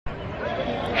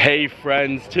Hey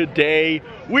friends, today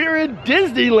we're in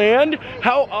Disneyland.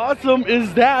 How awesome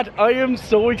is that? I am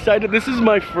so excited. This is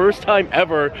my first time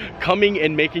ever coming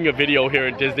and making a video here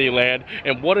at Disneyland,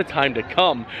 and what a time to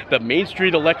come. The Main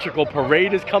Street Electrical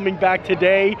Parade is coming back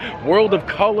today, World of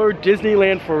Color,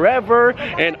 Disneyland Forever,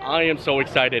 and I am so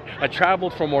excited. I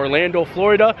traveled from Orlando,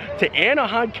 Florida to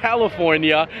Anaheim,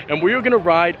 California, and we are gonna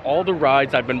ride all the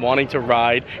rides I've been wanting to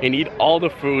ride and eat all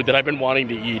the food that I've been wanting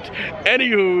to eat.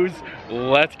 Anywho's,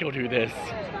 let's go do this.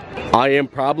 I am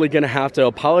probably gonna have to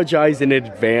apologize in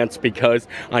advance because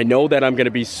I know that I'm gonna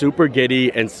be super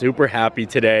giddy and super happy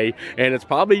today, and it's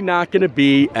probably not gonna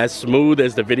be as smooth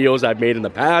as the videos I've made in the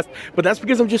past, but that's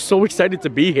because I'm just so excited to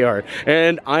be here,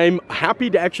 and I'm happy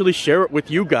to actually share it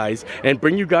with you guys and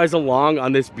bring you guys along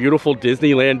on this beautiful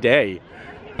Disneyland day.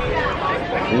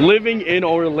 Living in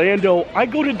Orlando, I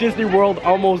go to Disney World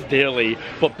almost daily,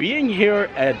 but being here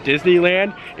at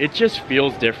Disneyland, it just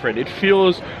feels different. It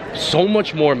feels so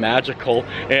much more magical,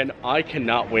 and I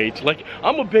cannot wait. Like,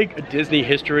 I'm a big Disney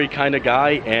history kind of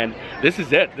guy, and this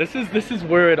is it. This is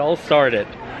where it all started.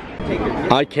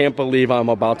 I can't believe I'm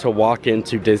about to walk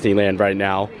into Disneyland right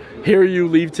now. Here you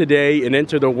leave today and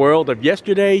enter the world of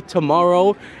yesterday,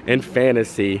 tomorrow, and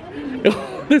fantasy.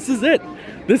 This is it.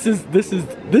 This is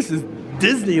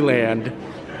Disneyland.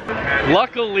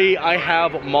 Luckily, I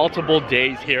have multiple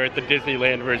days here at the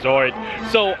Disneyland Resort,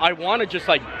 so I want to just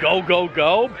like go,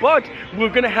 but we're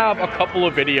gonna have a couple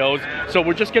of videos, so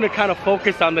we're just gonna kind of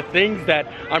focus on the things that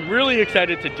I'm really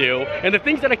excited to do and the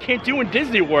things that I can't do in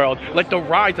Disney World, like the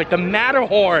rides, like the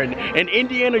Matterhorn and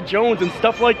Indiana Jones and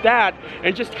stuff like that,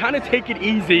 and just kind of take it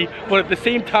easy, but at the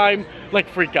same time, like,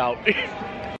 freak out.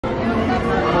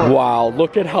 Wow,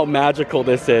 look at how magical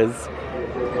this is.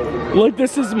 Like,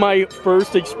 this is my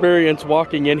first experience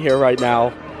walking in here right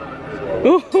now.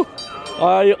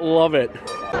 I love it.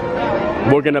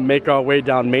 We're gonna make our way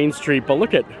down Main Street, but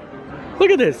look at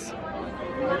this.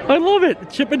 I love it.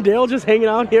 Chip and Dale just hanging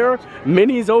out here.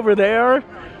 Minnie's over there.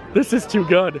 This is too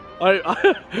good.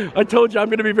 I told you I'm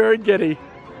gonna be very giddy.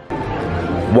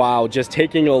 Wow, just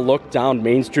taking a look down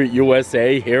Main Street,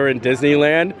 USA here in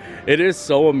Disneyland. It is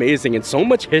so amazing and so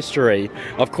much history.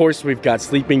 Of course, we've got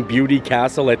Sleeping Beauty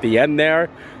Castle at the end there.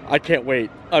 I can't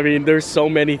wait. I mean, there's so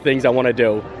many things I want to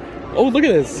do. Oh, look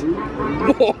at this.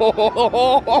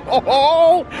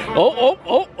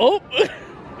 Oh.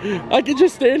 I could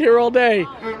just stand here all day.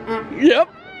 Yep.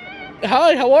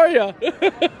 Hi, how are you?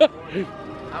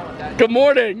 Good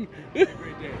morning.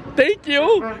 Thank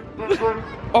you.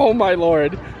 Oh my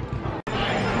Lord.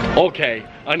 Okay,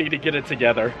 I need to get it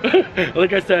together.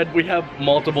 Like I said, we have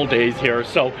multiple days here,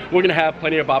 so we're gonna have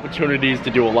plenty of opportunities to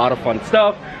do a lot of fun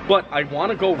stuff, but I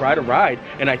wanna go ride a ride,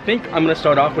 and I think I'm gonna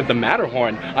start off with the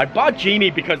Matterhorn. I bought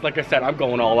Genie because, like I said, I'm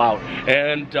going all out,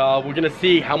 and we're gonna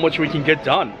see how much we can get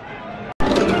done.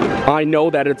 I know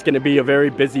that it's going to be a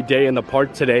very busy day in the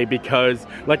park today because,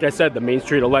 like I said, the Main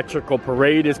Street Electrical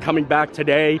Parade is coming back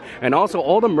today, and also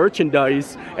all the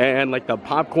merchandise and like the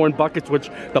popcorn buckets, which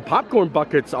the popcorn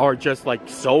buckets are just like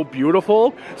so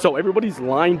beautiful. So everybody's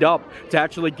lined up to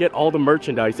actually get all the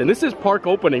merchandise, and this is park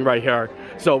opening right here.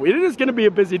 So it is going to be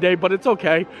a busy day, but it's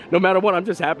okay. No matter what, I'm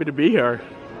just happy to be here.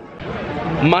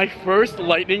 My first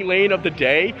lightning lane of the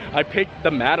day, I picked the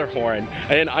Matterhorn,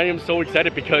 and I am so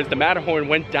excited because the Matterhorn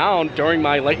went down during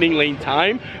my lightning lane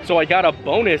time, so I got a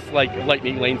bonus like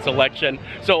lightning lane selection.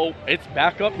 So it's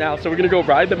back up now, so we're gonna go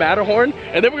ride the Matterhorn,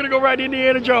 and then we're gonna go ride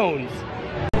Indiana Jones.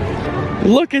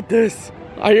 Look at this.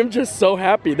 I am just so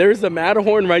happy. There's the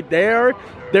Matterhorn right there.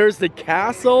 There's the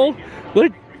castle.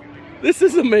 Like, this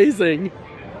is amazing.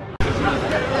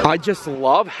 I just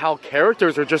love how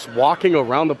characters are just walking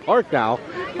around the park now.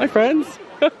 My friends,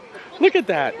 look at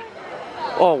that.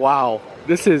 Oh wow,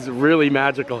 this is really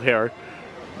magical here.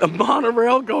 The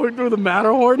monorail going through the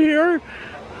Matterhorn here.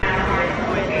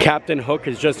 Captain Hook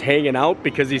is just hanging out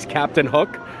because he's Captain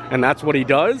Hook, and that's what he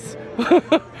does.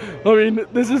 I mean,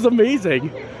 this is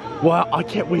amazing. Wow, I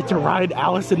can't wait to ride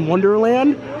Alice in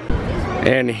Wonderland.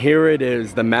 And here it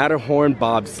is, the Matterhorn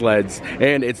bobsleds,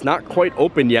 and it's not quite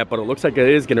open yet, but it looks like it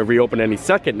is going to reopen any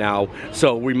second now,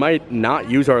 so we might not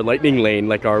use our lightning lane,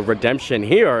 like our redemption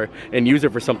here, and use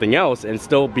it for something else and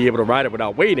still be able to ride it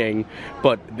without waiting.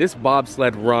 But this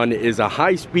bobsled run is a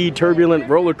high-speed turbulent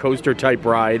roller coaster type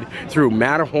ride through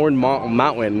Matterhorn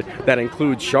Mountain that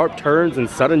includes sharp turns and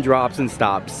sudden drops and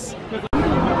stops.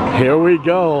 Here we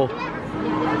go.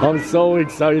 I'm so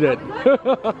excited.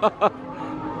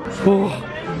 Oh,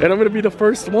 and I'm gonna be the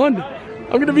first one.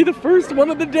 I'm gonna be the first one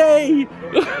of the day.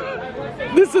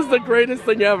 This is the greatest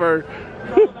thing ever.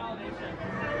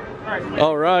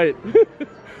 All right.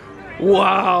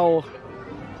 Wow.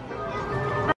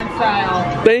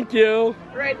 style. Thank you.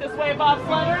 Right this way,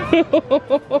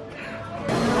 bobsledders.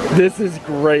 This is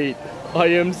great. I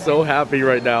am so happy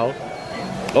right now.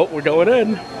 Oh, we're going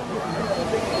in.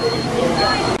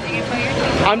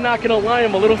 I'm not gonna lie,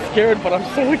 I'm a little scared, but I'm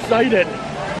so excited.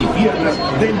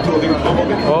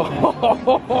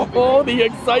 Oh, the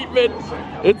excitement.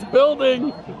 It's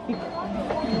building.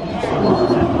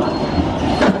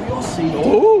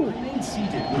 Ooh. Remain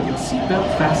seated with your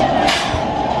seatbelt fastened.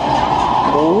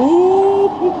 Ooh.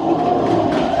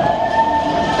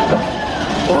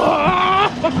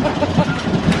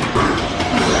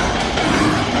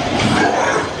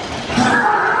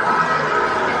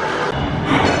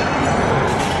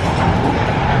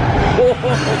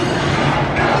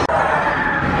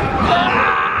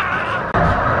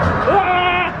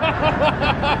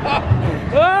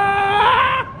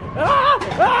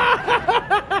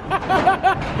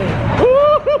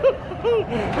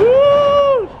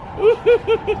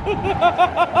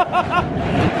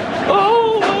 Oh,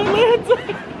 my legs!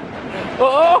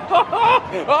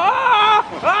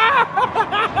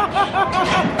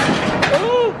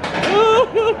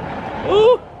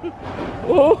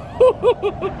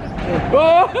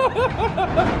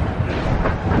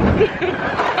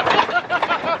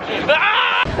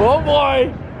 Oh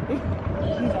boy!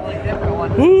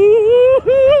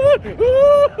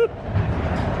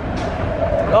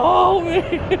 Oh man!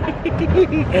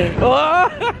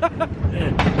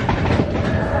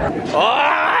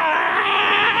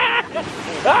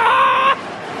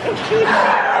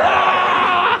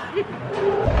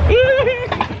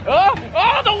 Oh,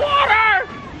 the water!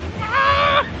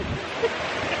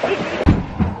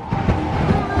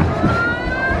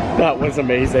 That was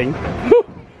amazing.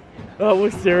 That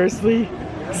was seriously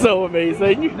so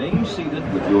amazing. Remain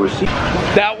seated with your seat.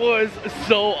 That was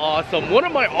so awesome. One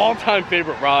of my all-time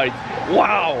favorite rides.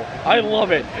 Wow, I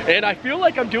love it. And I feel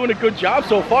like I'm doing a good job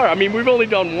so far. I mean, we've only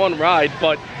done one ride,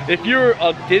 but if you're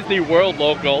a Disney World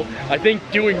local, I think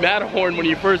doing Matterhorn when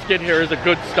you first get here is a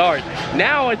good start.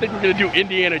 Now I think we're gonna do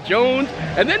Indiana Jones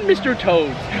and then Mr.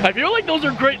 Toads. I feel like those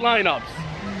are great lineups.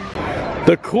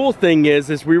 The cool thing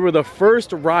is we were the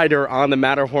first rider on the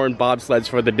Matterhorn bobsleds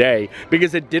for the day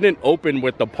because it didn't open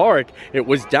with the park. It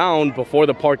was down before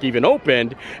the park even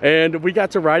opened, and we got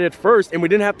to ride it first and we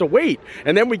didn't have to wait.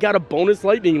 And then we got a bonus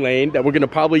lightning lane that we're gonna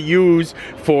probably use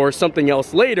for something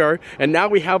else later. And now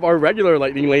we have our regular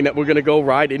lightning lane that we're gonna go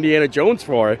ride Indiana Jones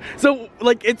for. So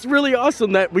like, it's really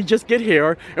awesome that we just get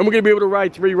here and we're gonna be able to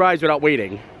ride 3 rides without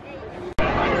waiting.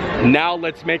 Now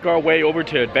let's make our way over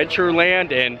to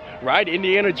Adventureland and ride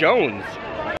Indiana Jones.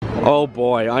 Oh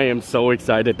boy, I am so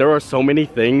excited. There are so many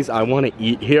things I want to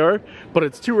eat here, but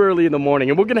it's too early in the morning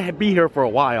and we're gonna be here for a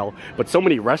while. But so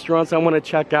many restaurants I want to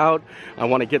check out. I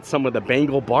want to get some of the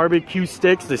Bengal barbecue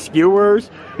sticks, the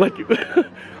skewers. Like,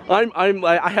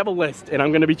 I have a list and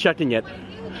I'm gonna be checking it.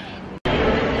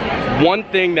 One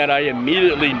thing that I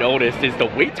immediately noticed is the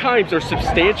wait times are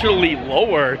substantially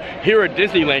lower here at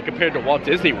Disneyland compared to Walt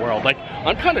Disney World. Like,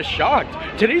 I'm kind of shocked.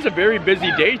 Today's a very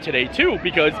busy day today too,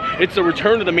 because it's the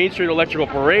return of the Main Street Electrical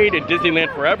Parade and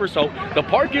Disneyland Forever, so the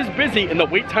park is busy and the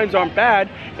wait times aren't bad,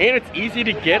 and it's easy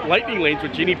to get lightning lanes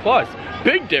with Genie Plus.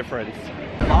 Big difference.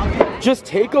 Just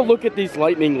take a look at these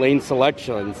lightning lane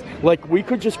selections. Like, we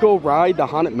could just go ride the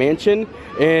Haunted Mansion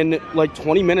in like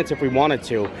 20 minutes if we wanted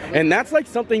to. And that's like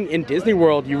something in Disney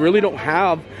World you really don't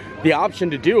have the option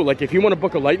to do. Like, if you want to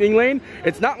book a lightning lane,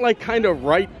 it's not like kind of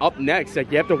right up next. Like,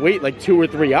 you have to wait like 2 or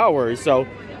 3 hours. So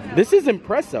this is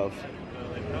impressive.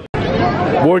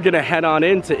 We're gonna head on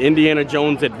into Indiana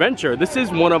Jones Adventure. This is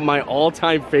one of my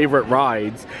all-time favorite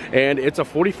rides, and it's a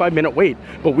 45-minute wait.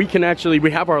 But we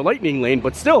have our lightning lane,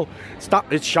 but still,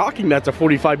 it's shocking that's a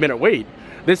 45-minute wait.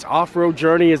 This off-road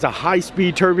journey is a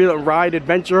high-speed turbulent ride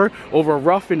adventure over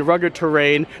rough and rugged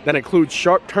terrain that includes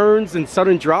sharp turns and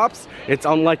sudden drops. It's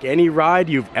unlike any ride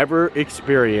you've ever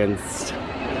experienced.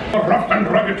 Rough and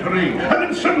rugged terrain, and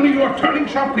then suddenly you are turning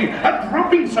sharply and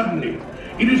dropping suddenly.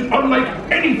 It is unlike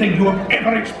anything you have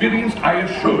ever experienced, I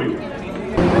assure you.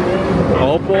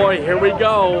 Oh boy, here we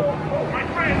go.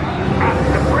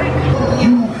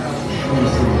 You have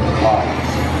chosen the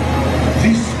path.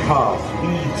 This path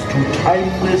leads to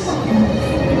timeless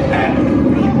youth and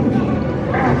beauty.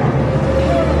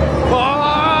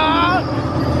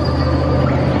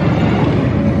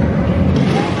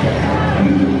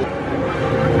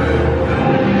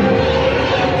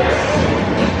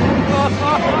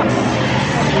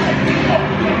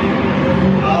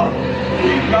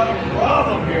 We've got a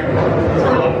problem here.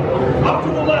 Up to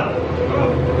the left.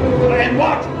 And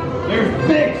watch. There's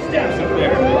big steps up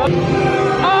there.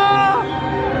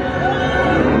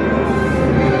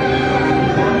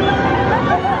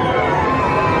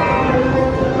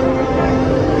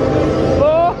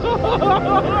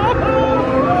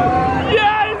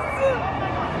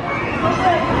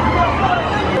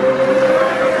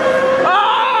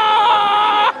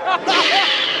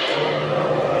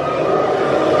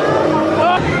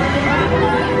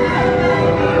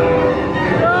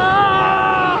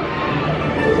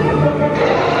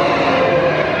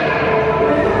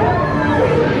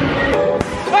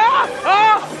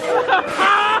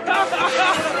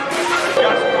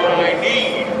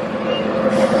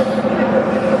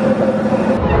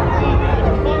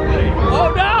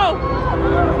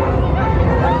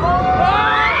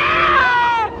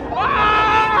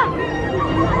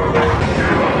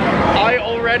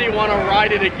 already want to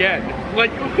ride it again. Like,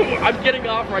 I'm getting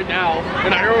off right now,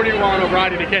 and I already want to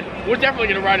ride it again. We're definitely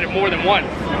going to ride it more than once.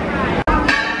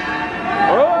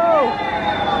 Oh!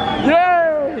 Yay!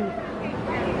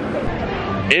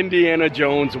 Indiana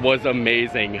Jones was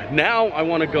amazing. Now I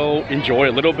want to go enjoy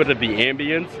a little bit of the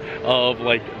ambience of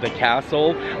like the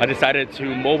castle. I decided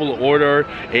to mobile order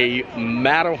a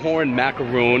Matterhorn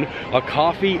macaroon, a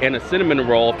coffee, and a cinnamon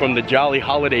roll from the Jolly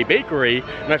Holiday Bakery.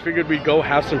 And I figured we'd go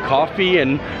have some coffee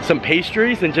and some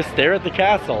pastries and just stare at the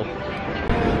castle.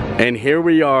 And here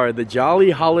we are, the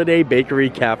Jolly Holiday Bakery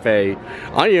Cafe.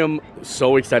 I am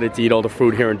so excited to eat all the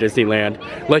food here in Disneyland.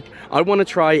 Like, I want to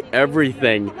try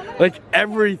everything. Like,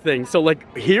 everything. So,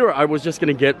 like, here I was just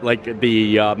going to get, like,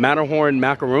 the Matterhorn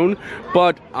macaroon.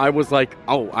 But I was like,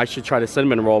 oh, I should try the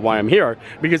cinnamon roll while I'm here.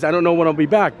 Because I don't know when I'll be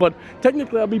back. But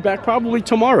technically, I'll be back probably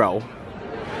tomorrow.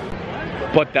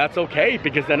 But that's okay,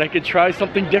 because then I could try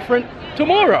something different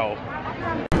tomorrow.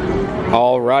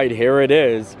 All right, here it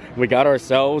is. We got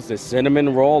ourselves the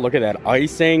cinnamon roll. Look at that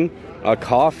icing, a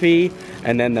coffee,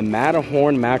 and then the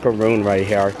Matterhorn macaroon right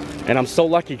here. And I'm so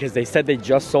lucky because they said they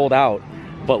just sold out.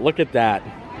 But look at that.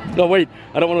 No, wait,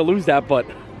 I don't want to lose that, but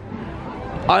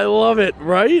I love it,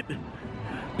 right?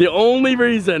 The only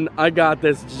reason I got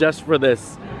this just for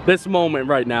this moment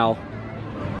right now.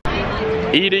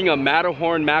 Eating a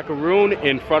Matterhorn macaroon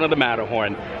in front of the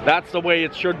Matterhorn. That's the way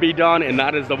it should be done, and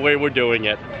that is the way we're doing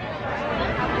it.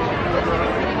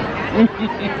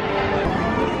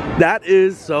 That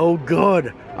is so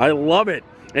good. I love it.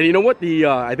 And you know what? The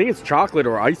I think it's chocolate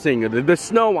or icing. The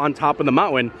snow on top of the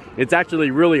mountain, it's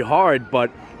actually really hard,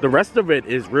 but the rest of it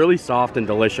is really soft and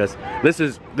delicious. This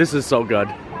is so good.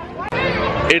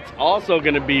 It's also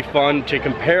going to be fun to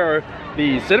compare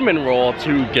the cinnamon roll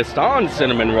to Gaston's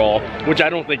cinnamon roll, which I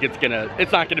don't think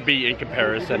it's not gonna be in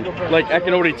comparison. Like, I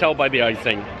can already tell by the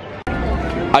icing.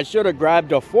 I should have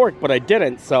grabbed a fork, but I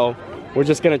didn't, so we're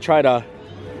just gonna try to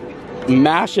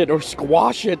mash it or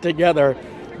squash it together.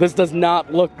 This does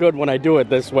not look good when I do it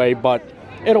this way, but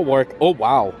it'll work. Oh,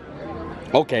 wow.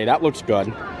 Okay, that looks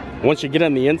good. Once you get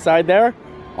on the inside there,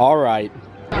 all right.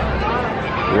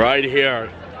 Right here.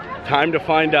 Time to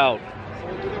find out.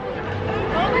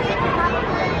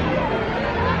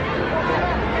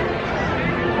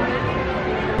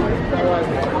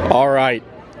 All right,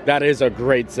 that is a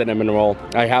great cinnamon roll,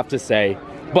 I have to say.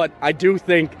 But I do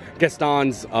think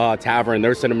Gaston's Tavern,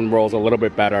 their cinnamon roll is a little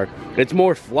bit better. It's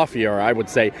more fluffier, I would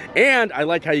say. And I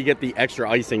like how you get the extra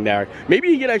icing there. Maybe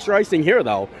you get extra icing here,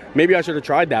 though. Maybe I should have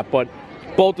tried that. But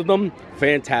both of them,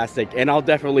 fantastic. And I'll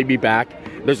definitely be back.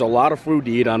 There's a lot of food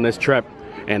to eat on this trip,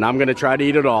 and I'm going to try to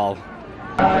eat it all.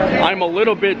 I'm a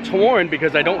little bit torn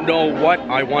because I don't know what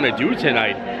I want to do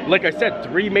tonight. Like I said,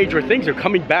 3 major things are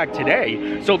coming back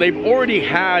today. So they've already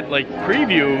had like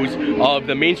previews of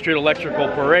the Main Street Electrical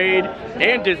Parade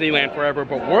and Disneyland Forever,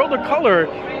 but World of Color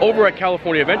over at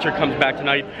California Adventure comes back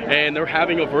tonight, and they're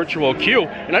having a virtual queue.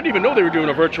 And I didn't even know they were doing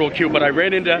a virtual queue, but I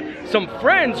ran into some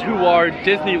friends who are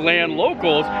Disneyland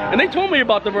locals, and they told me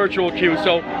about the virtual queue.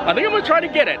 So I think I'm going to try to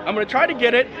get it. I'm going to try to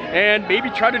get it and maybe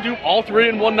try to do all 3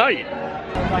 in one night.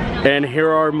 And here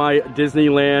are my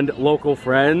Disneyland local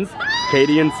friends,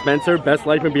 Katie and Spencer, Best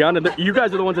Life and Beyond. And you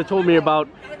guys are the ones that told me about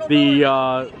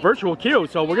the virtual queue,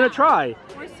 so we're gonna try.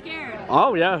 We're scared.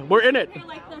 Oh yeah, we're in it.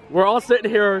 We're all sitting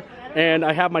here, and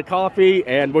I have my coffee,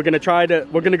 and we're gonna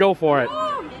go for it.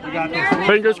 You got this.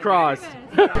 Fingers crossed.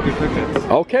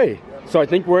 Okay, so I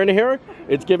think we're in here.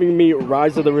 It's giving me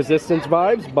Rise of the Resistance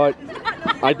vibes, but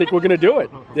I think we're gonna do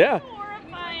it. Yeah.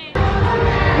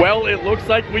 Well, it looks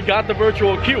like we got the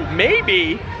virtual queue.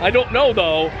 Maybe, I don't know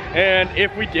though. And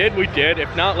if we did, we did.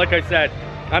 If not, like I said,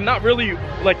 I'm not really,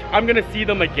 like, I'm gonna see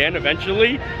them again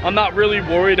eventually. I'm not really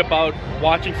worried about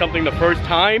watching something the first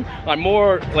time. I'm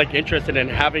more like interested in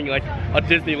having like a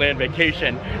Disneyland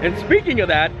vacation. And speaking of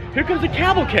that, here comes the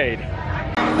cavalcade.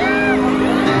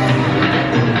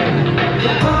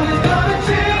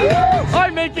 Hi,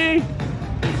 Mickey.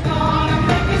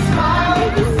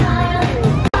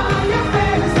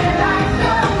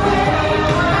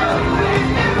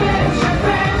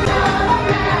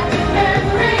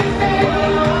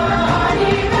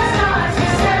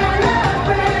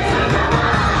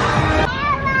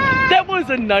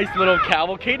 A nice little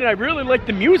cavalcade, and I really like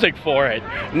the music for it.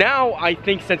 Now I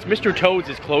think since Mr. Toad's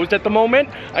is closed at the moment,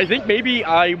 I think maybe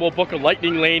I will book a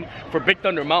lightning lane for Big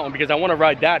Thunder Mountain because I want to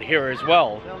ride that here as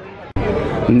well.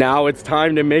 Now it's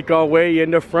time to make our way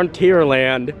into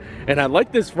Frontierland, and I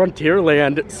like this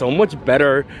Frontierland so much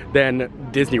better than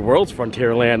Disney World's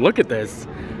Frontierland. Look at this.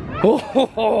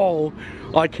 Oh,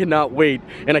 I cannot wait.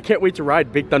 And I can't wait to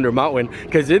ride Big Thunder Mountain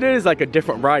because it is like a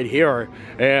different ride here.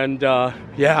 And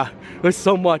yeah, there's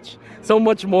so much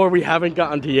more we haven't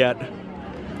gotten to yet.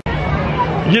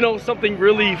 You know, something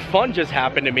really fun just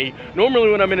happened to me.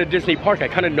 Normally when I'm in a Disney park, I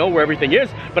kind of know where everything is,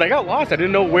 but I got lost. I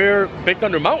didn't know where Big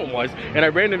Thunder Mountain was, and I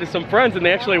ran into some friends and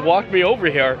they actually walked me over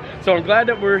here. So I'm glad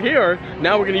that we're here.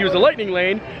 Now we're gonna use the lightning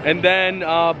lane and then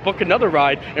book another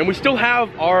ride. And we still have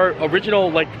our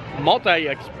original like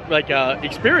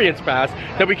experience pass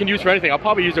that we can use for anything. I'll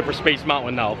probably use it for Space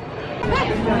Mountain though.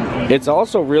 It's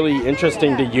also really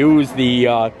interesting to use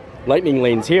the lightning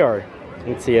lanes here.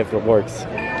 Let's see if it works.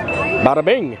 Bada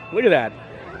bing, look at that.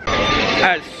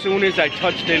 As soon as I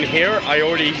touched in here, I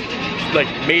already like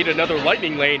made another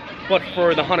lightning lane, but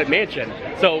for the Haunted Mansion.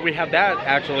 So we have that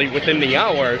actually within the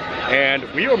hour, and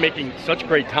we are making such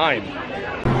great time.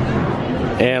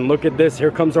 And look at this, here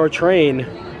comes our train.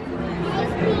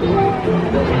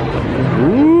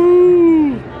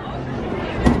 Ooh,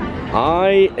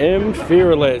 I am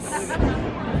fearless.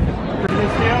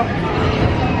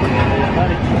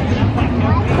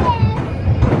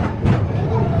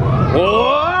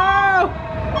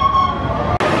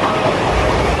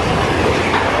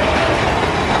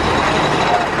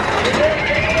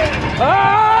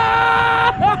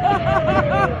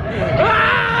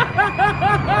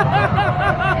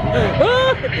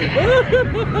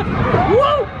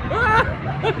 Whoa!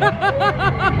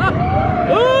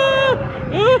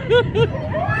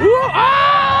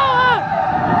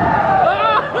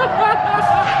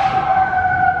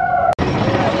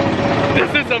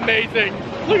 This is amazing.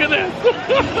 Look at this.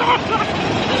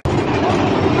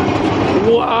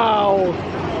 Wow.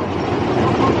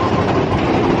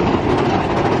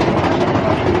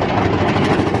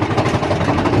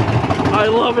 I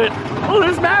love it. Oh,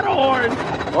 there's Matterhorn.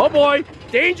 Oh boy.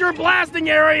 Danger blasting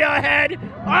area ahead.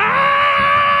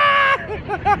 Ah!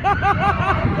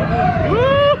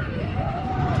 Woo!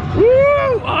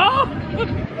 Woo! Oh!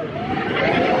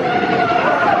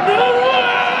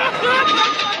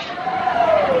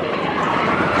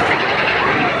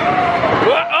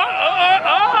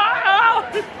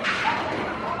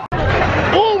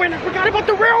 Oh, and I forgot about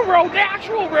the railroad, the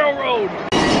actual railroad.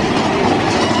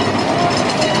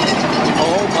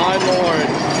 Oh my lord.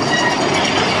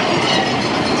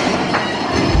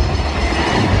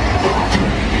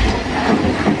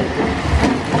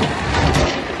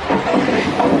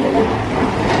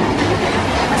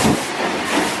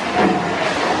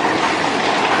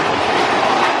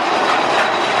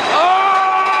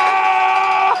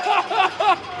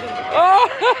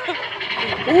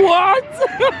 What?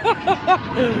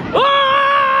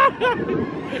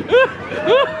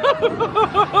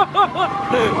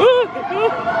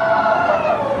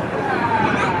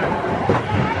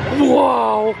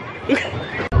 Wow.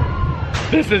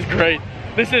 This is great.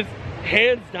 This is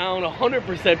hands down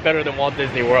 100% better than Walt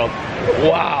Disney World.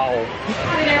 Wow.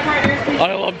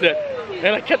 I loved it.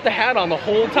 And I kept the hat on the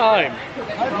whole time.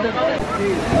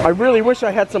 I really wish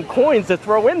I had some coins to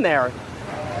throw in there.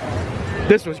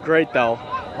 This was great though.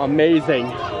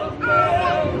 Amazing.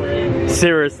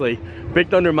 Seriously, Big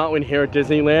Thunder Mountain here at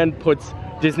Disneyland puts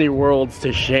Disney Worlds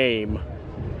to shame.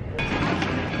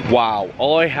 Wow,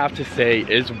 all I have to say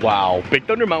is wow. Big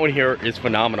Thunder Mountain here is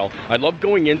phenomenal. I love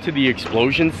going into the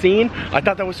explosion scene. I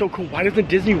thought that was so cool. Why doesn't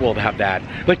Disney World have that?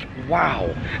 Like,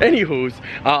 wow. Anywho's,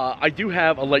 I do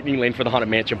have a lightning lane for the Haunted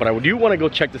Mansion, but I do want to go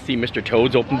check to see Mr.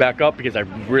 Toad's open back up because I've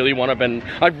really been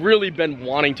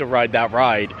wanting to ride that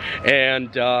ride.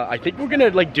 And I think we're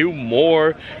gonna like do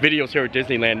more videos here at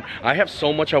Disneyland. I have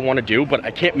so much I want to do, but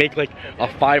I can't make like a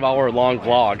 5-hour long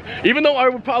vlog. Even though I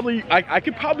would probably, I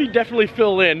could probably definitely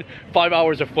fill in 5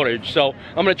 hours of footage. So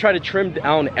I'm gonna try to trim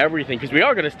down everything because we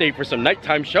are gonna stay for some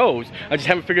nighttime shows. I just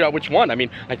haven't figured out which one. I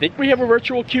mean, I think we have a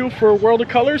virtual queue for World of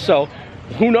Color, so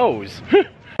who knows?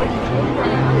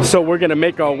 So we're gonna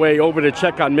make our way over to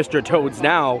check on Mr. Toad's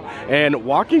now, and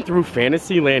walking through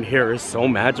Fantasyland here is so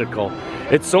magical.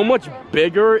 It's so much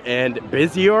bigger and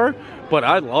busier, but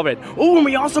I love it. Oh, and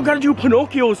we also gotta do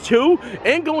Pinocchio's too,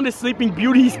 and going to Sleeping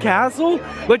Beauty's castle.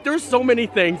 Like, there's so many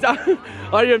things. I'm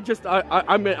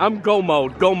go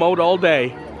mode all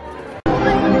day.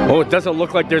 Oh, it doesn't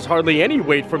look like there's hardly any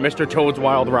wait for Mr. Toad's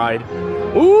Wild Ride.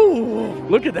 Ooh,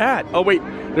 look at that. Oh wait,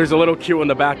 there's a little queue in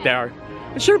the back there.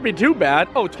 It shouldn't be too bad.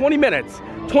 Oh, 20 minutes.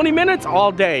 20 minutes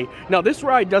all day. Now this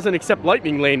ride doesn't accept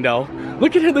lightning lane though.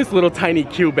 Look at this little tiny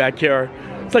queue back here.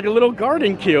 It's like a little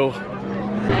garden queue.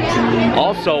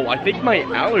 Also, I think my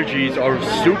allergies are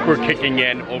super kicking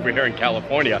in over here in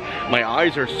California. My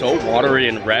eyes are so watery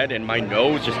and red, and my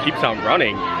nose just keeps on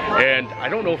running. And I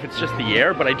don't know if it's just the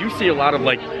air, but I do see a lot of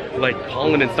like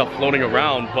pollen and stuff floating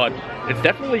around. But it's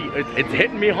definitely, it's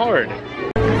hitting me hard.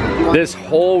 This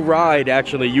whole ride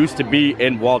actually used to be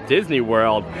in Walt Disney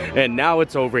World, and now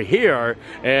it's over here.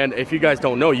 And if you guys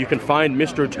don't know, you can find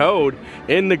Mr. Toad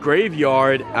in the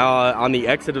graveyard on the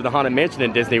exit of the Haunted Mansion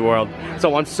in Disney World.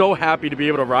 So I'm so happy to be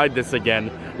able to ride this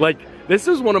again. Like, this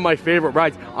is one of my favorite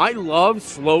rides. I love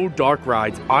slow, dark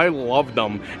rides. I love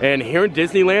them. And here in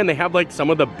Disneyland, they have like some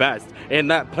of the best.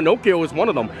 And that Pinocchio is one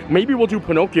of them. Maybe we'll do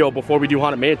Pinocchio before we do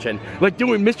Haunted Mansion. Like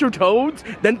doing Mr. Toad's,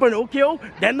 then Pinocchio,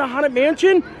 then the Haunted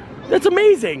Mansion. That's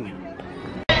amazing.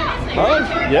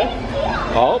 Yeah.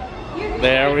 Oh,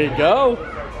 there we go.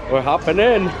 We're hopping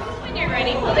in. When you're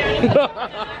ready, pull there.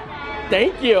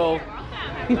 Thank you.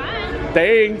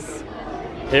 Thanks.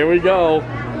 Here we go.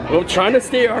 We're trying to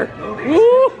steer.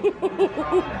 Woo!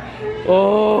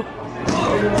 Oh.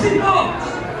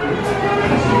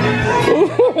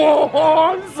 Oh,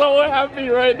 I'm so happy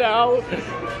right now.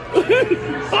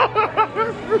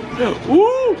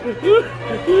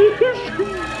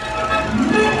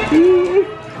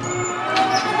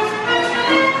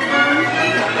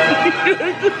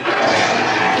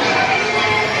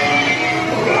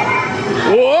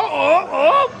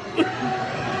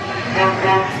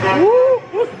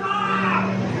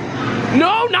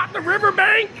 No, not the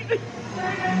riverbank.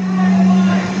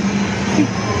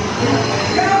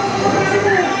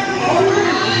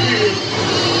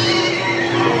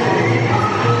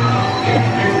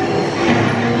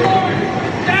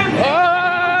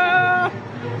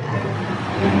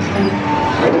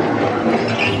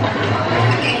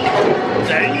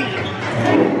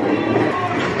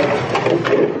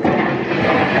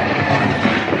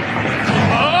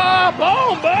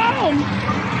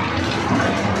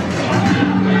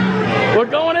 We're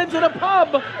going into the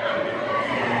pub.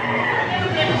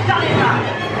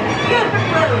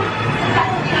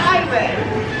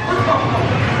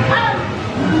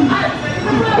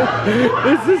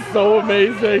 This is so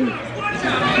amazing.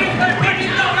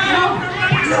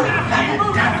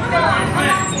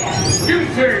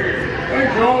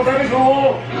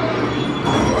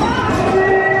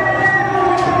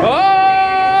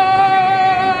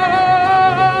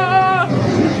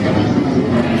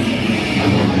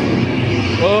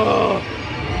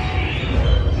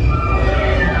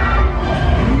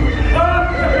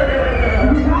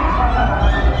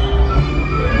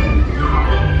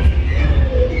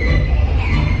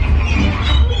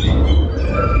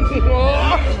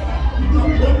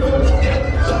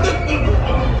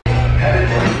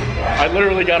 I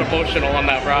literally got emotional on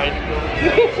that ride.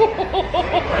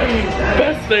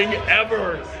 Best thing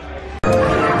ever.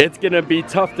 It's gonna be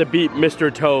tough to beat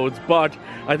Mr. Toad's, but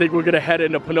I think we're gonna head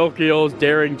into Pinocchio's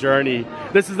Daring Journey.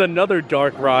 This is another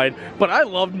dark ride, but I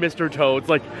loved Mr. Toad's.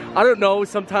 Like, I don't know,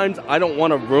 sometimes I don't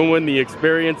want to ruin the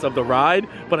experience of the ride,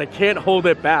 but I can't hold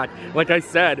it back. Like I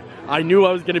said, I knew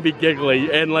I was gonna be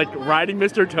giggly, and like riding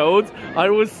Mr. Toad's,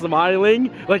 I was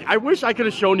smiling. Like, I wish I could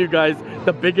have shown you guys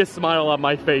the biggest smile on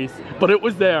my face, but it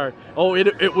was there. Oh,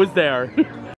 it was there.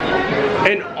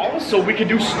 And also, we could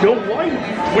do Snow White,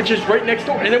 which is right next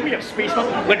door. And then we have Space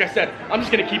Mountain. Like I said, I'm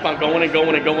just gonna keep on going and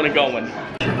going and going and going.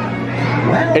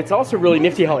 It's also really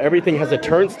nifty how everything has a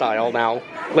turnstile now.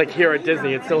 Like here at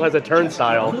Disney, it still has a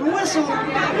turnstile.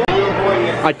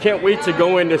 I can't wait to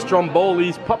go into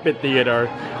Stromboli's Puppet Theater.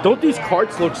 Don't these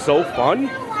carts look so fun?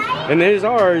 And there's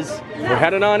ours. We're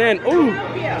heading on in. Ooh,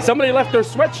 somebody left their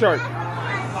sweatshirt.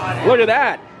 Look at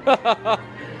that.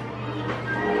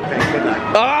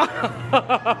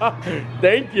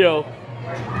 Thank you.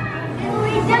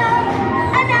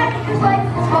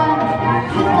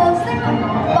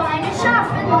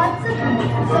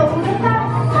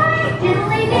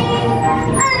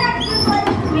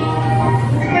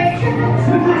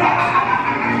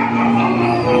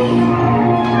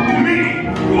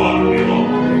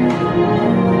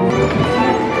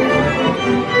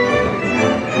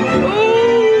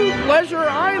 Ooh, Pleasure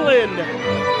Island.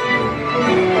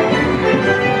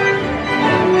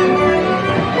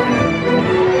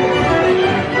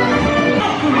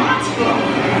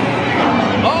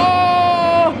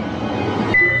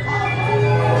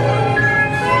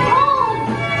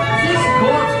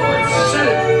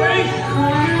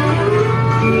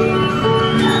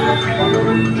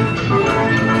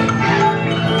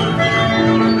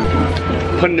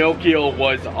 Pinocchio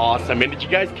was awesome. And did you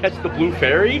guys catch the Blue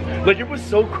Fairy? Like, it was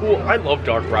so cool. I love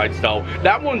dark rides though.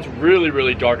 That one's really,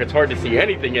 really dark. It's hard to see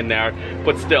anything in there,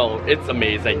 but still, it's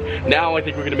amazing. Now I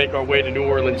think we're gonna make our way to New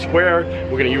Orleans Square.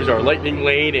 We're gonna use our lightning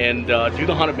lane and do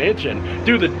the Haunted Mansion.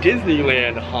 Do the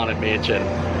Disneyland Haunted Mansion.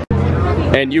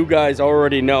 And you guys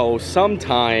already know,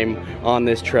 sometime on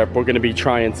this trip, we're gonna be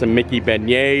trying some Mickey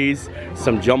beignets,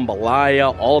 some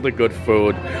jambalaya, all the good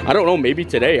food. I don't know, maybe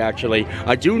today actually.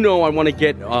 I do know I wanna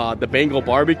get the Bengal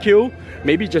barbecue,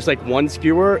 maybe just like one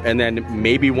skewer and then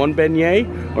maybe one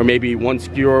beignet, or maybe one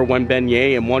skewer, one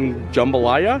beignet, and one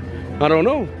jambalaya. I don't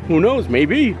know, who knows,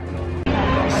 maybe.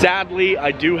 Sadly,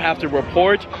 I do have to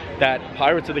report that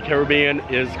Pirates of the Caribbean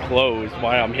is closed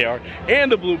while I'm here.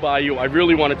 And the Blue Bayou, I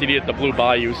really wanted to eat at the Blue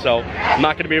Bayou, so I'm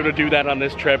not gonna be able to do that on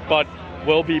this trip, but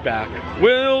we'll be back.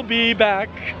 We'll be back.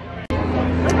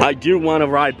 I do wanna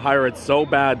ride Pirates so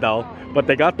bad though, but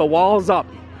they got the walls up.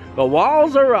 The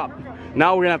walls are up.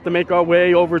 Now we're gonna have to make our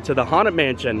way over to the Haunted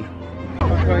Mansion.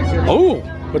 Oh,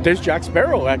 but there's Jack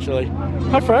Sparrow actually.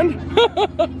 Hi, friend.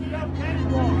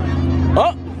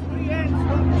 Oh.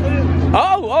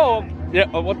 Oh, yeah,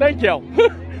 well, thank you.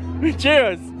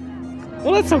 Cheers.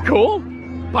 Well, that's so cool.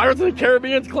 Pirates of the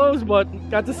Caribbean's closed, but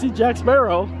got to see Jack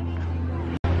Sparrow.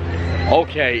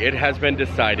 Okay, it has been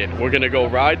decided. We're gonna go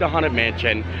ride the Haunted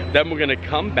Mansion, then we're gonna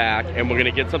come back and we're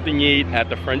gonna get something to eat at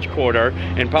the French Quarter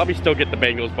and probably still get the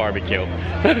Bengals barbecue.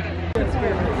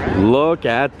 Look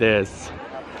at this.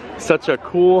 Such a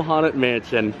cool Haunted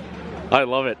Mansion. I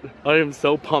love it. I am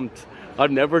so pumped. I've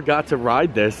never got to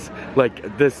ride this,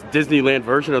 like this Disneyland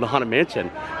version of the Haunted Mansion.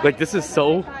 Like, this is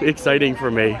so exciting for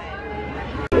me.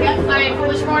 Yep, sorry,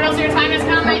 foolish mortals, your time has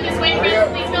come. Make this way, friends.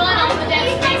 Please fill in all the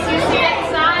dead space you see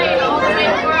inside, all the way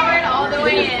forward, all the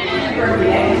way in.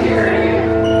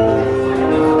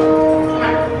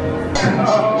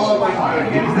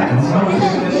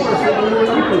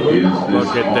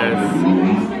 Look at this.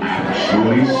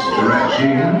 Actually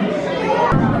stretching.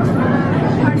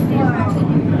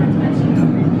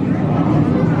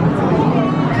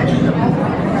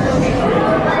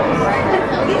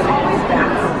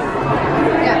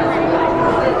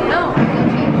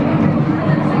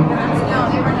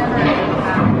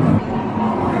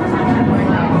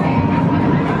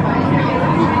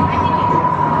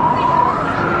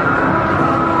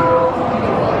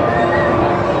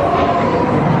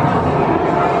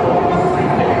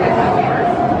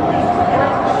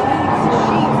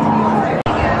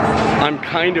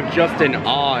 Kind of just in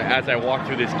awe as I walk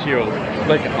through this queue.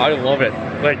 Like, I love it.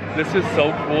 Like, this is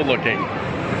so cool looking.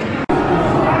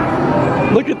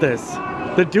 Look at this.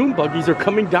 The Doom buggies are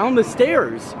coming down the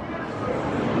stairs.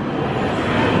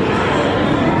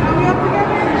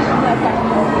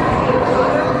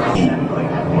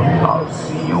 I'll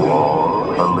see you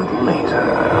all a little later.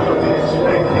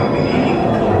 Expecting me.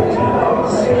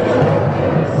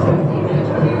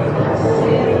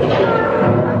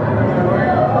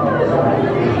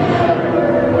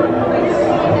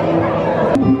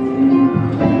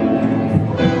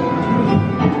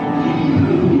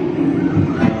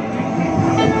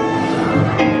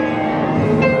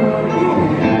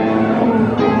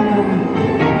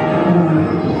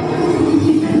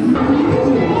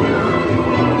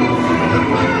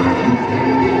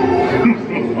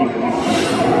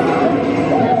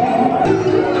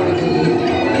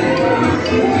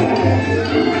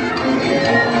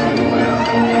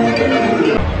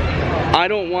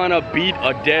 Beat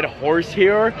a dead horse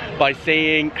here by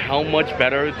saying how much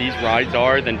better these rides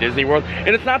are than Disney World.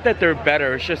 And it's not that they're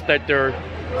better, it's just that they're,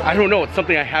 I don't know, it's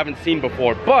something I haven't seen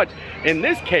before. But in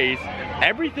this case,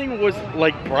 everything was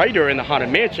like brighter in the Haunted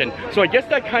Mansion. So I guess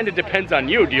that kind of depends on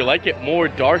you. Do you like it more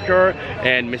darker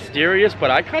and mysterious?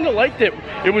 But I kind of liked it.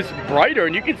 It was brighter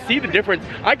and you could see the difference.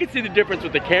 I could see the difference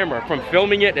with the camera from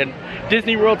filming it in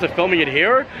Disney World to filming it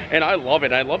here. And I love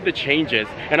it. I love the changes.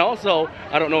 And also,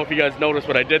 I don't know if you guys noticed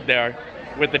what I did there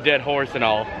with the dead horse and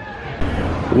all.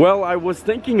 Well, I was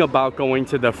thinking about going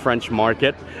to the French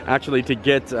market actually to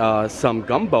get some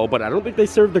gumbo, but I don't think they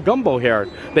serve the gumbo here.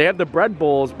 They have the bread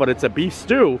bowls, but it's a beef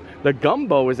stew. The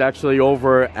gumbo is actually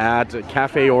over at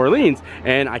Cafe Orleans,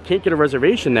 and I can't get a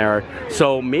reservation there.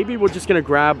 So maybe we're just gonna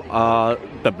grab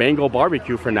the Bengal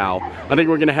barbecue for now. I think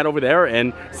we're gonna head over there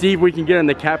and see if we can get in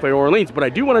the Cafe Orleans, but I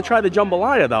do wanna try the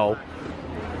jambalaya though.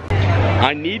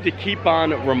 I need to keep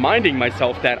on reminding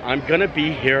myself that I'm gonna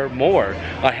be here more.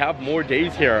 I have more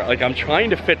days here. Like, I'm trying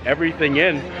to fit everything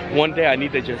in. One day I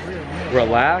need to just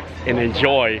relax and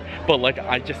enjoy. But like,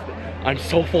 I'm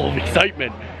so full of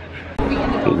excitement.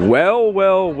 Well,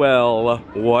 well, well,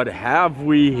 what have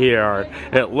we here?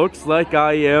 It looks like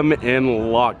I am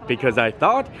in luck because I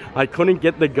thought I couldn't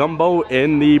get the gumbo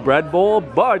in the bread bowl,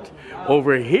 but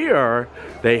over here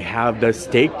they have the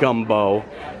steak gumbo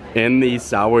in the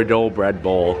sourdough bread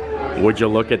bowl. Would you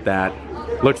look at that?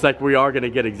 Looks like we are gonna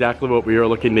get exactly what we were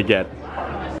looking to get.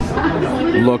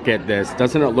 Look at this.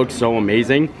 Doesn't it look so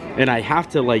amazing? And I have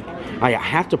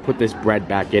to put this bread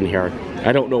back in here.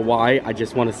 I don't know why. I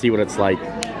just want to see what it's like.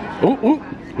 Ooh, ooh.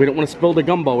 We don't want to spill the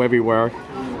gumbo everywhere.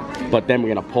 But then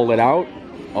we're going to pull it out.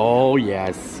 Oh,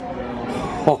 yes.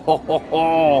 Ho, ho, ho,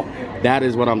 ho. That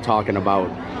is what I'm talking about.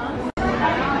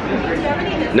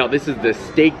 Now, this is the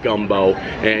steak gumbo.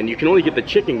 And you can only get the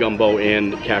chicken gumbo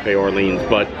in Cafe Orleans.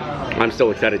 But I'm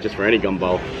still excited just for any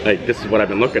gumbo. Like, this is what I've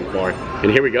been looking for.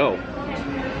 And here we go.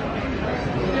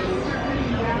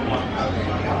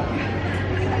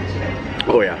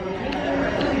 Oh yeah,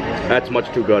 that's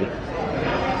much too good.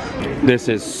 This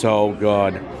is so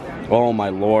good. Oh my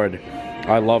Lord,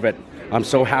 I love it. I'm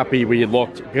so happy we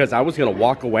looked because I was gonna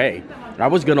walk away.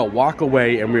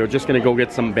 And we were just gonna go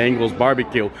get some Bengals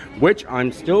barbecue, which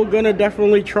I'm still gonna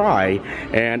definitely try.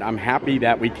 And I'm happy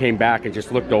that we came back and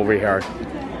just looked over here.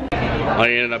 I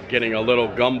ended up getting a little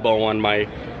gumbo on my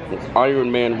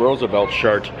Iron Man Roosevelt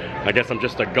shirt. I guess I'm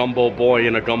just a gumbo boy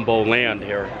in a gumbo land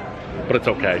here, but it's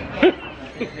okay.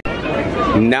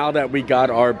 Now that we got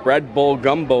our bread bowl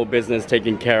gumbo business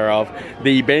taken care of,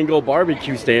 the Bengal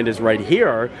barbecue stand is right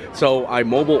here. So I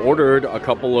mobile ordered a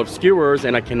couple of skewers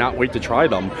and I cannot wait to try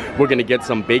them. We're gonna get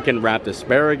some bacon wrapped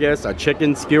asparagus, a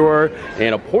chicken skewer,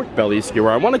 and a pork belly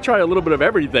skewer. I wanna try a little bit of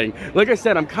everything. Like I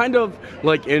said, I'm kind of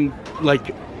like in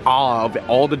awe of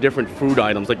all the different food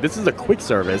items. Like, this is a quick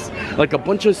service, like a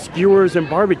bunch of skewers and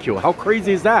barbecue. How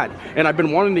crazy is that? And I've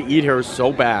been wanting to eat here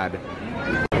so bad.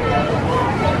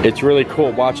 It's really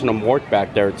cool watching them work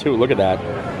back there too. Look at that.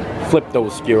 Flip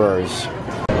those skewers.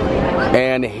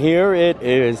 And here it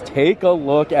is. Take a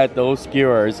look at those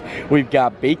skewers. We've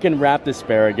got bacon wrapped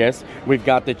asparagus. We've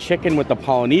got the chicken with the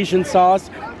Polynesian sauce.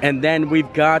 And then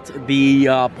we've got the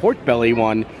pork belly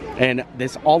one. And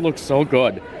this all looks so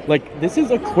good. Like, this is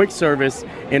a quick service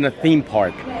in a theme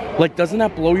park. Like, doesn't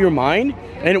that blow your mind?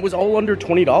 And it was all under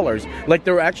 $20. Like,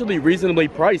 they're actually reasonably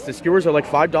priced. The skewers are like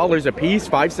 $5 a piece,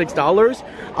 $5, $6.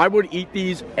 I would eat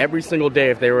these every single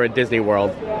day if they were at Disney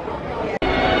World.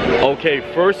 Okay,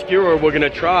 first skewer we're gonna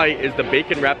try is the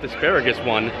bacon wrapped asparagus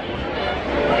one.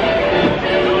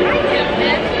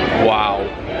 Wow.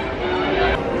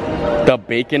 The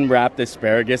bacon wrapped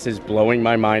asparagus is blowing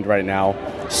my mind right now.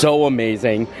 So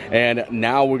amazing. And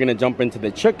now we're gonna jump into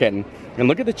the chicken. And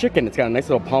look at the chicken, it's got a nice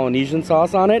little Polynesian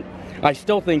sauce on it. I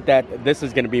still think that this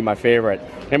is gonna be my favorite.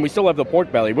 And we still have the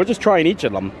pork belly. We're just trying each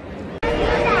of them.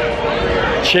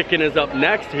 Chicken is up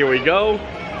next, here we go.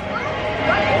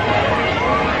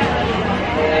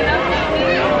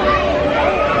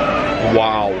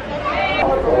 Wow.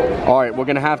 All right, we're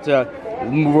gonna have to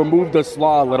remove the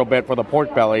slaw a little bit for the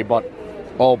pork belly, but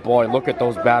oh boy, look at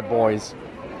those bad boys.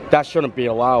 That shouldn't be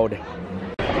allowed.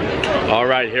 All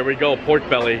right, here we go, pork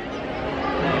belly.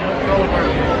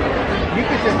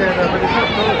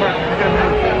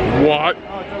 What?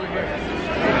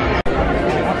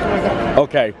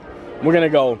 Okay, we're gonna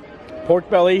go pork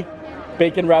belly,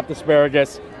 bacon wrapped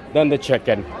asparagus, then the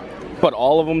chicken. But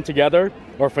all of them together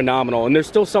are phenomenal. And there's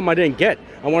still some I didn't get.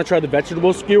 I want to try the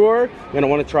vegetable skewer, and I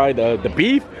want to try the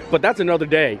beef, but that's another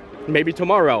day. Maybe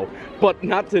tomorrow, but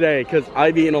not today, because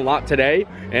I've eaten a lot today,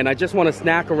 and I just want to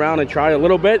snack around and try a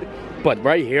little bit. But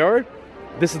right here,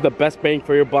 this is the best bang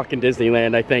for your buck in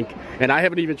Disneyland, I think. And I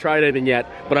haven't even tried anything yet,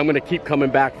 but I'm going to keep coming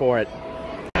back for it.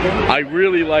 I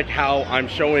really like how I'm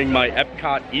showing my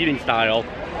Epcot eating style.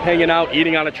 Hanging out,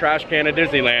 eating on a trash can at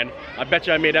Disneyland. I bet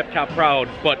you I made Epcot proud,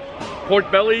 but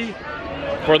pork belly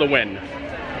for the win.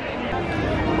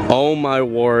 Oh my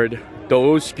word,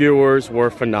 those skewers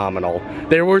were phenomenal.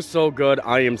 They were so good.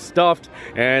 I am stuffed,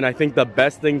 and I think the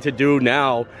best thing to do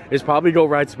now is probably go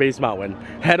ride Space Mountain.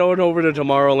 Head on over to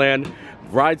Tomorrowland,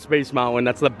 ride Space Mountain.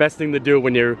 That's the best thing to do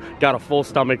when you've got a full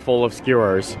stomach full of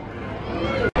skewers.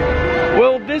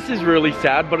 Well, this is really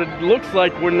sad, but it looks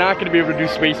like we're not going to be able to do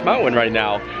Space Mountain right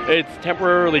now. It's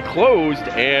temporarily closed,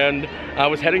 and I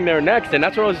was heading there next, and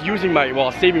that's what I was using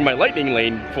saving my lightning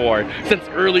lane for since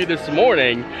early this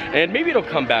morning, and maybe it'll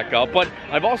come back up. But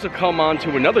I've also come on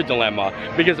to another dilemma,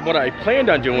 because what I planned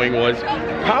on doing was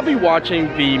probably watching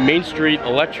the Main Street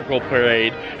Electrical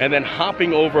Parade and then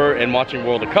hopping over and watching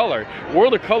World of Color.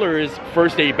 World of Color's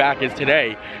first day back is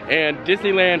today, and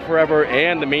Disneyland Forever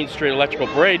and the Main Street Electrical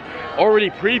Parade already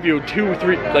previewed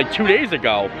 2 days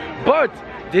ago. But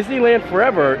Disneyland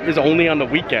Forever is only on the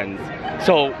weekends.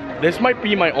 So this might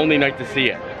be my only night to see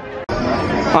it.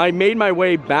 I made my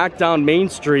way back down Main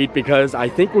Street because I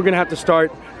think we're gonna have to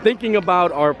start thinking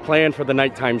about our plan for the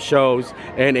nighttime shows,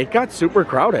 and it got super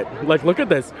crowded. Like, look at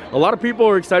this. A lot of people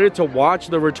are excited to watch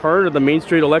the return of the Main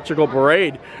Street Electrical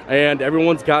Parade, and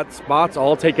everyone's got spots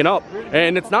all taken up.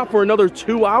 And it's not for another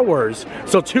 2 hours.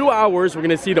 So 2 hours, we're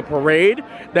gonna see the parade,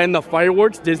 then the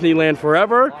fireworks, Disneyland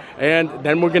Forever, and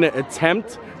then we're gonna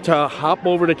attempt to hop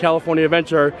over to California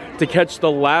Adventure to catch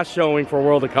the last showing for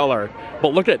World of Color.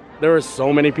 But look at, there are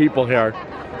so many people here.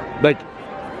 Like,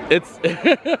 it's,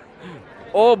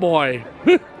 oh boy.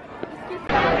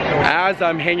 As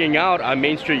I'm hanging out on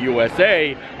Main Street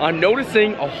USA, I'm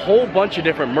noticing a whole bunch of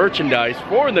different merchandise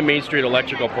for the Main Street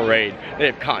Electrical Parade. They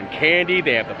have cotton candy,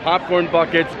 they have the popcorn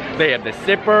buckets, they have the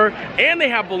zipper, and they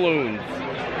have balloons.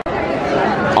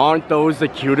 Aren't those the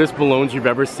cutest balloons you've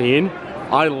ever seen?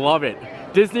 I love it.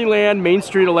 Disneyland Main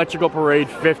Street Electrical Parade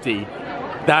 50.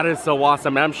 That is so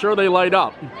awesome, and I'm sure they light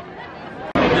up.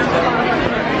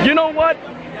 You know what?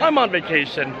 I'm on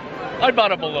vacation. I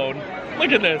bought a balloon.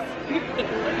 Look at this.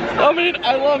 I mean,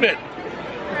 I love it.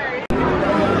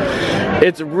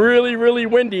 It's really, really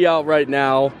windy out right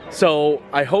now, so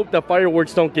I hope the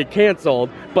fireworks don't get canceled,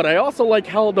 but I also like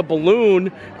how the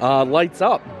balloon lights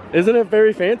up. Isn't it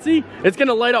very fancy? It's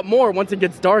gonna light up more once it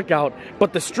gets dark out,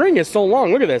 but the string is so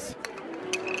long. Look at this.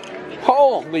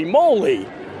 Holy moly.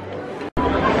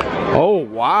 Oh,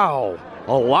 wow.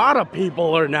 A lot of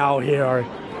people are now here.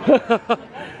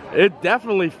 It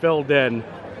definitely filled in.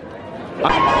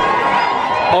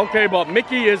 Okay, but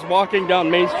Mickey is walking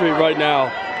down Main Street right now.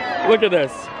 Look at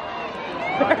this.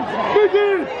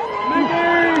 Mickey!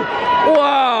 Mickey!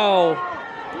 Wow!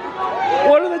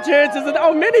 What are the chances that,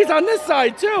 oh, Minnie's on this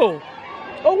side too.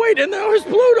 Oh wait, and there's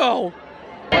Pluto.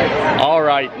 All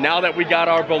right, now that we got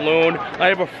our balloon, I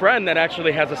have a friend that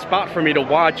actually has a spot for me to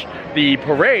watch the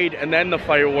parade and then the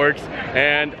fireworks.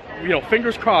 And, you know,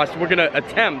 fingers crossed, we're gonna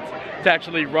attempt to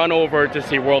actually run over to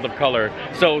see World of Color.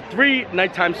 So 3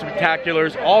 nighttime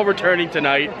spectaculars all returning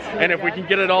tonight. And if we can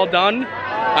get it all done,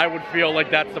 I would feel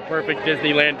like that's the perfect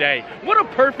Disneyland day. What a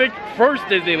perfect first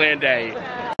Disneyland day.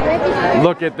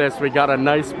 Look at this, we got a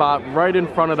nice spot right in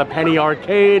front of the Penny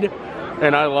Arcade.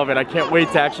 And I love it. I can't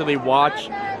wait to actually watch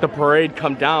the parade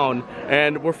come down.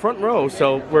 And we're front row,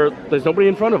 so there's nobody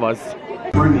in front of us.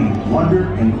 Bringing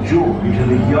wonder and joy to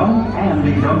the young and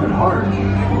the young at heart.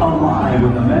 Alive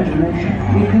with imagination,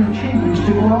 it continues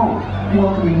to grow,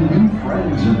 welcoming new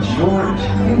friends and stories,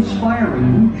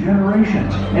 inspiring new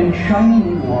generations, and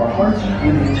shining into our hearts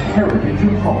with its heritage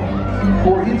of hope.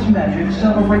 For its magic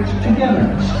celebrates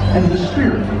togetherness and the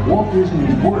spirit of Walt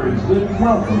Disney's words that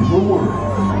welcome the world.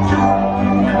 To all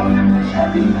who come in this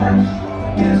happy place,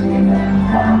 Disneyland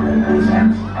proudly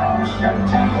presents our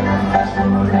spectacular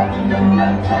festival that in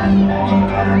nighttime magic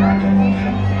and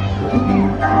imagination.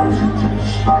 With thousands of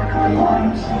sparkling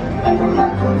lights and the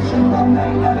records and the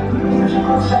magnetic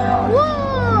musical sounds.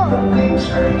 The Main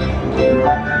Street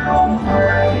Electrical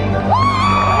Parade.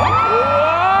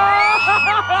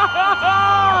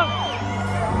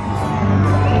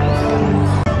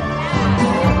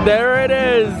 There it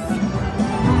is.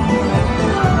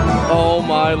 Oh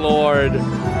my Lord.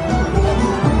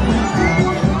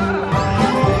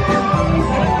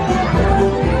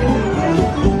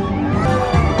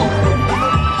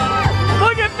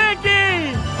 Look at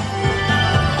Mickey.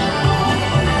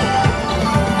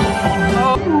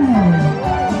 Oh.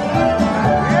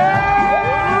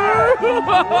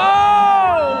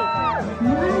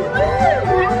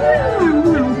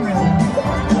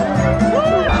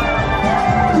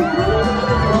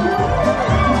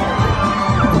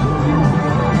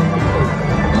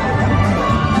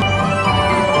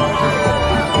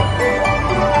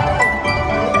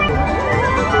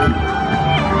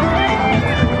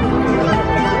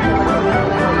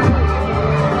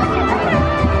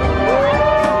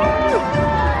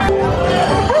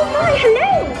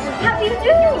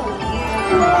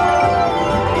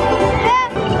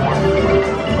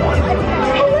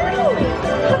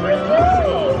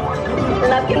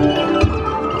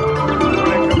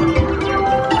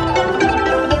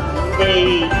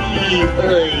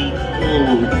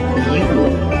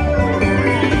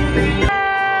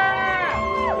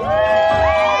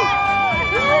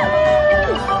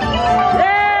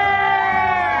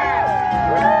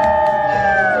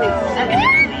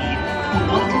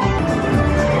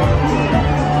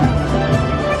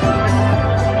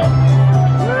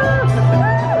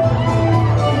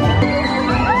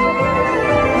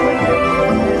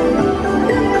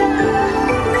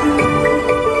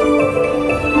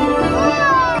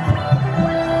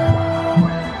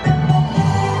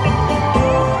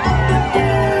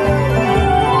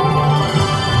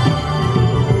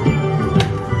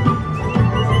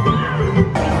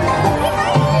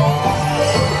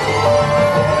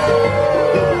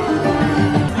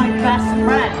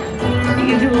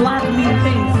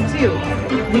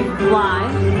 fly,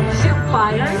 shoot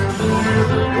fire,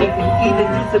 he can even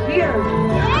disappear.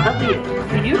 Lieb,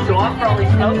 can you show off for all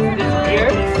these folks who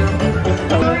disappeared?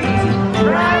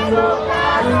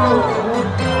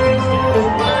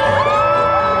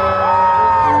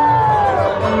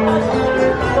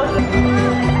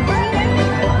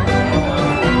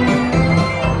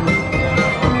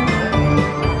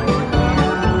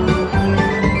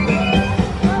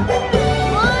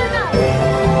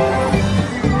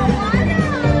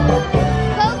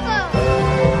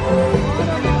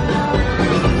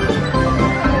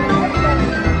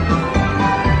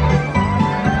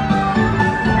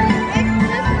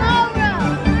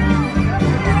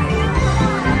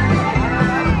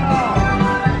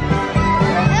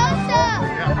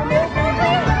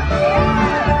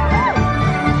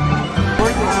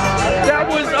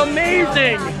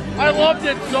 I loved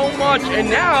it so much, and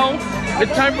now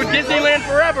it's time for Disneyland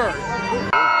Forever.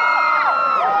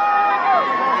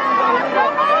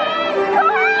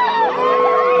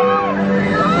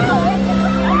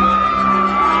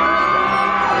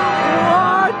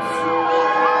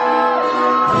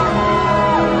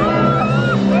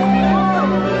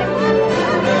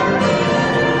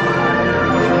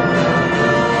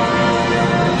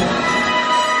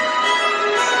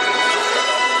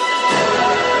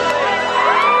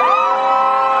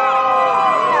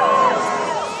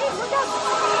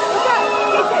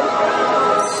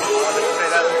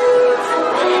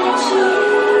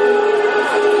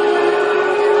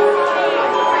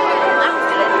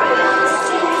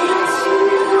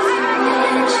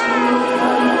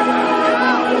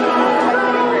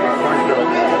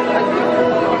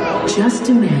 Just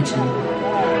imagine,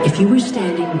 if you were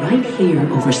standing right here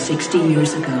over 60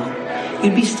 years ago,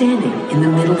 you'd be standing in the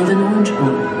middle of an orange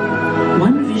grove.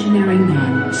 One visionary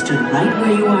man stood right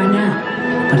where you are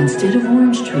now, but instead of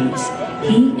orange trees,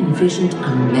 he envisioned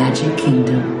a magic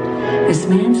kingdom. This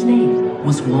man's name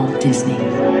was Walt Disney,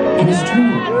 and his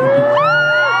dream would be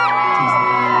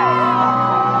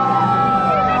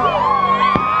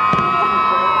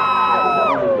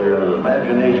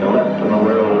imagination left in the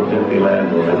world of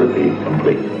Disneyland will never be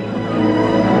complete.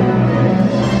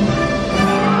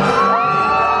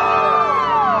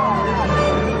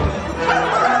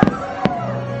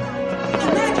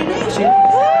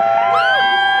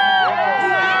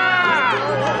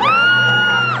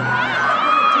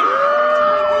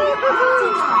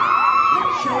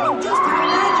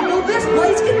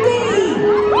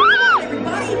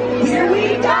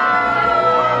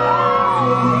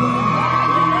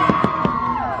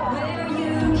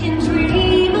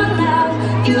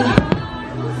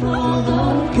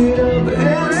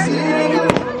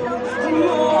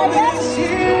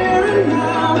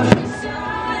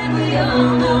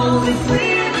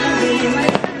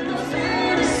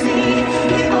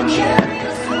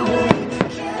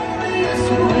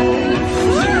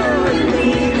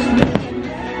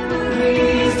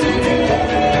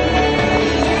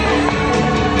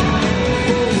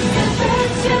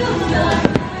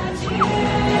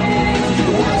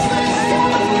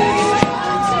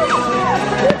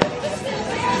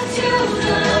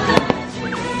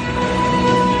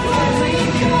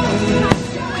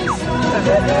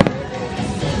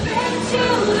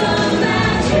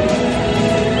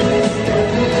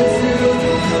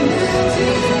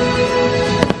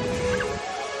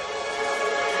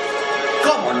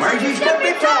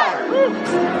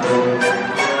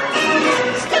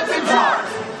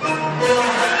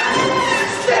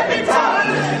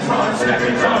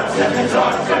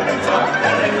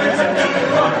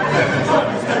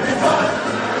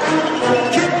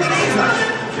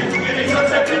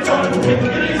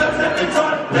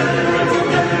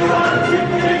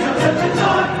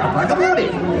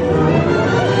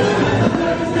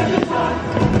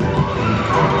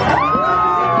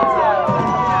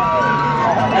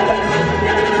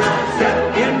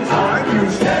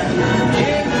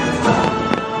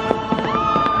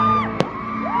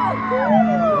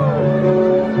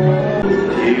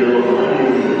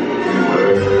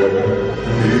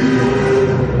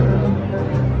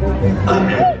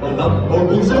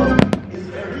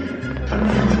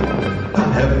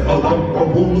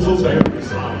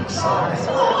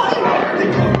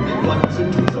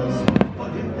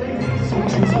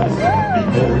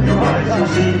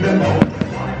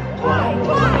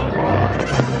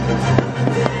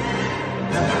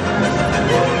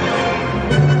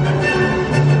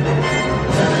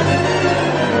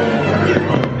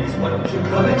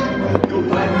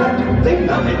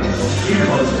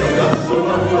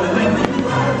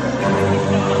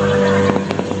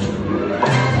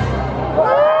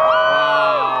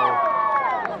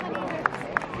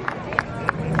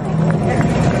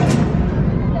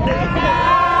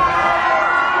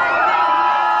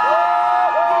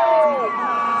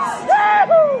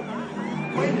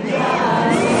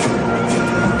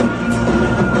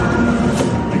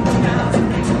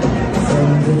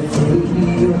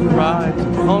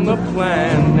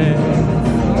 planet.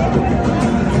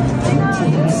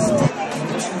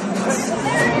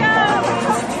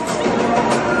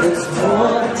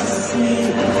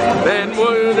 Than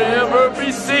would ever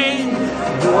be seen,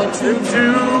 what to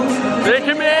do, that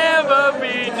can ever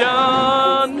be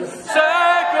done. Circle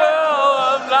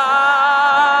of life.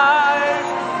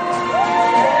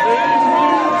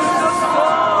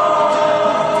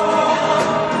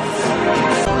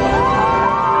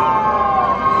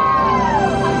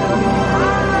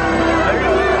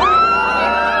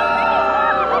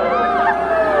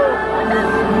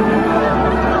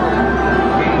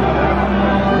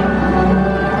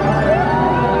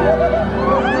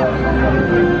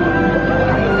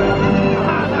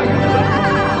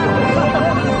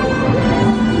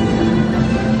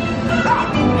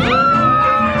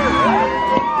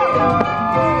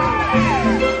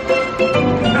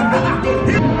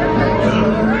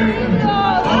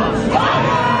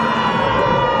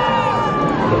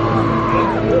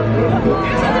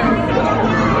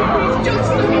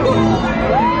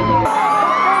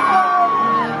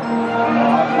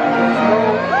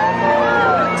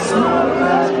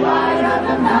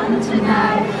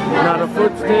 Not a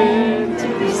footstep to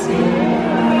be seen.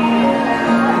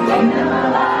 Kingdom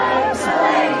of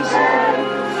isolation,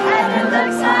 and it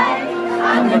looks like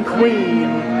I'm the queen.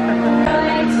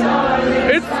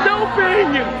 It's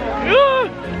snowing!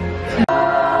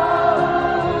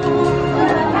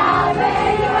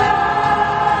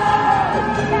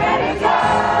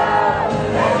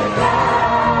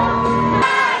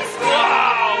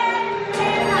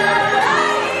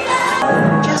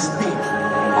 Just think,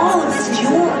 all of this is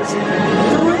yours.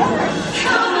 Forever.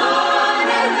 Come on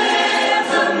and live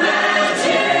the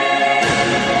magic.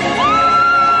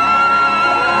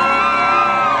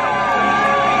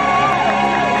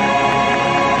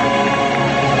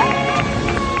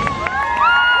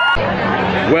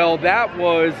 Well, that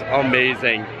was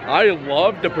amazing. I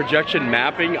love the projection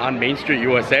mapping on Main Street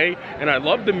USA, and I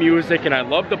love the music, and I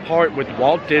love the part with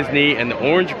Walt Disney and the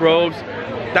orange groves.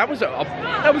 That was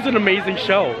an amazing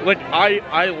show. Like,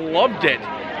 I loved it.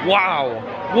 Wow,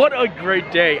 what a great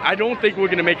day. I don't think we're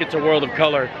gonna make it to World of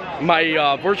Color.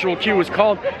 My virtual queue is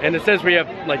called, and it says we have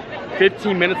like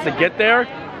 15 minutes to get there,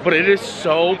 but it is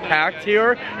so packed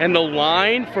here, and the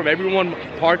line from everyone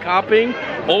park hopping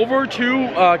over to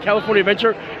California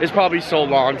Adventure is probably so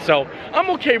long, so I'm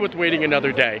okay with waiting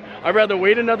another day. I'd rather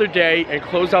wait another day and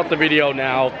close out the video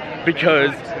now,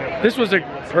 because this was a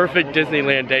perfect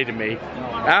Disneyland day to me.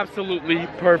 Absolutely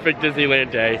perfect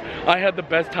Disneyland day. I had the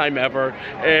best time ever,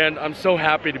 and I'm so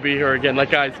happy to be here again.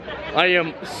 Like, guys, I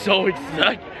am so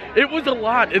excited. It was a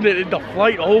lot, and the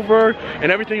flight over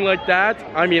and everything like that.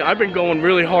 I mean, I've been going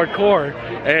really hardcore,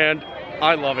 and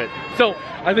I love it. So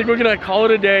I think we're gonna call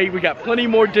it a day. We got plenty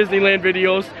more Disneyland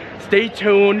videos. Stay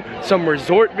tuned, some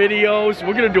resort videos.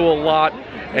 We're gonna do a lot,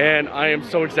 and I am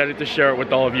so excited to share it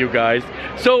with all of you guys.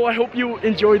 So I hope you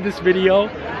enjoyed this video.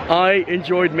 I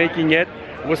enjoyed making it.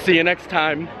 We'll see you next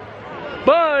time.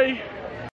 Bye!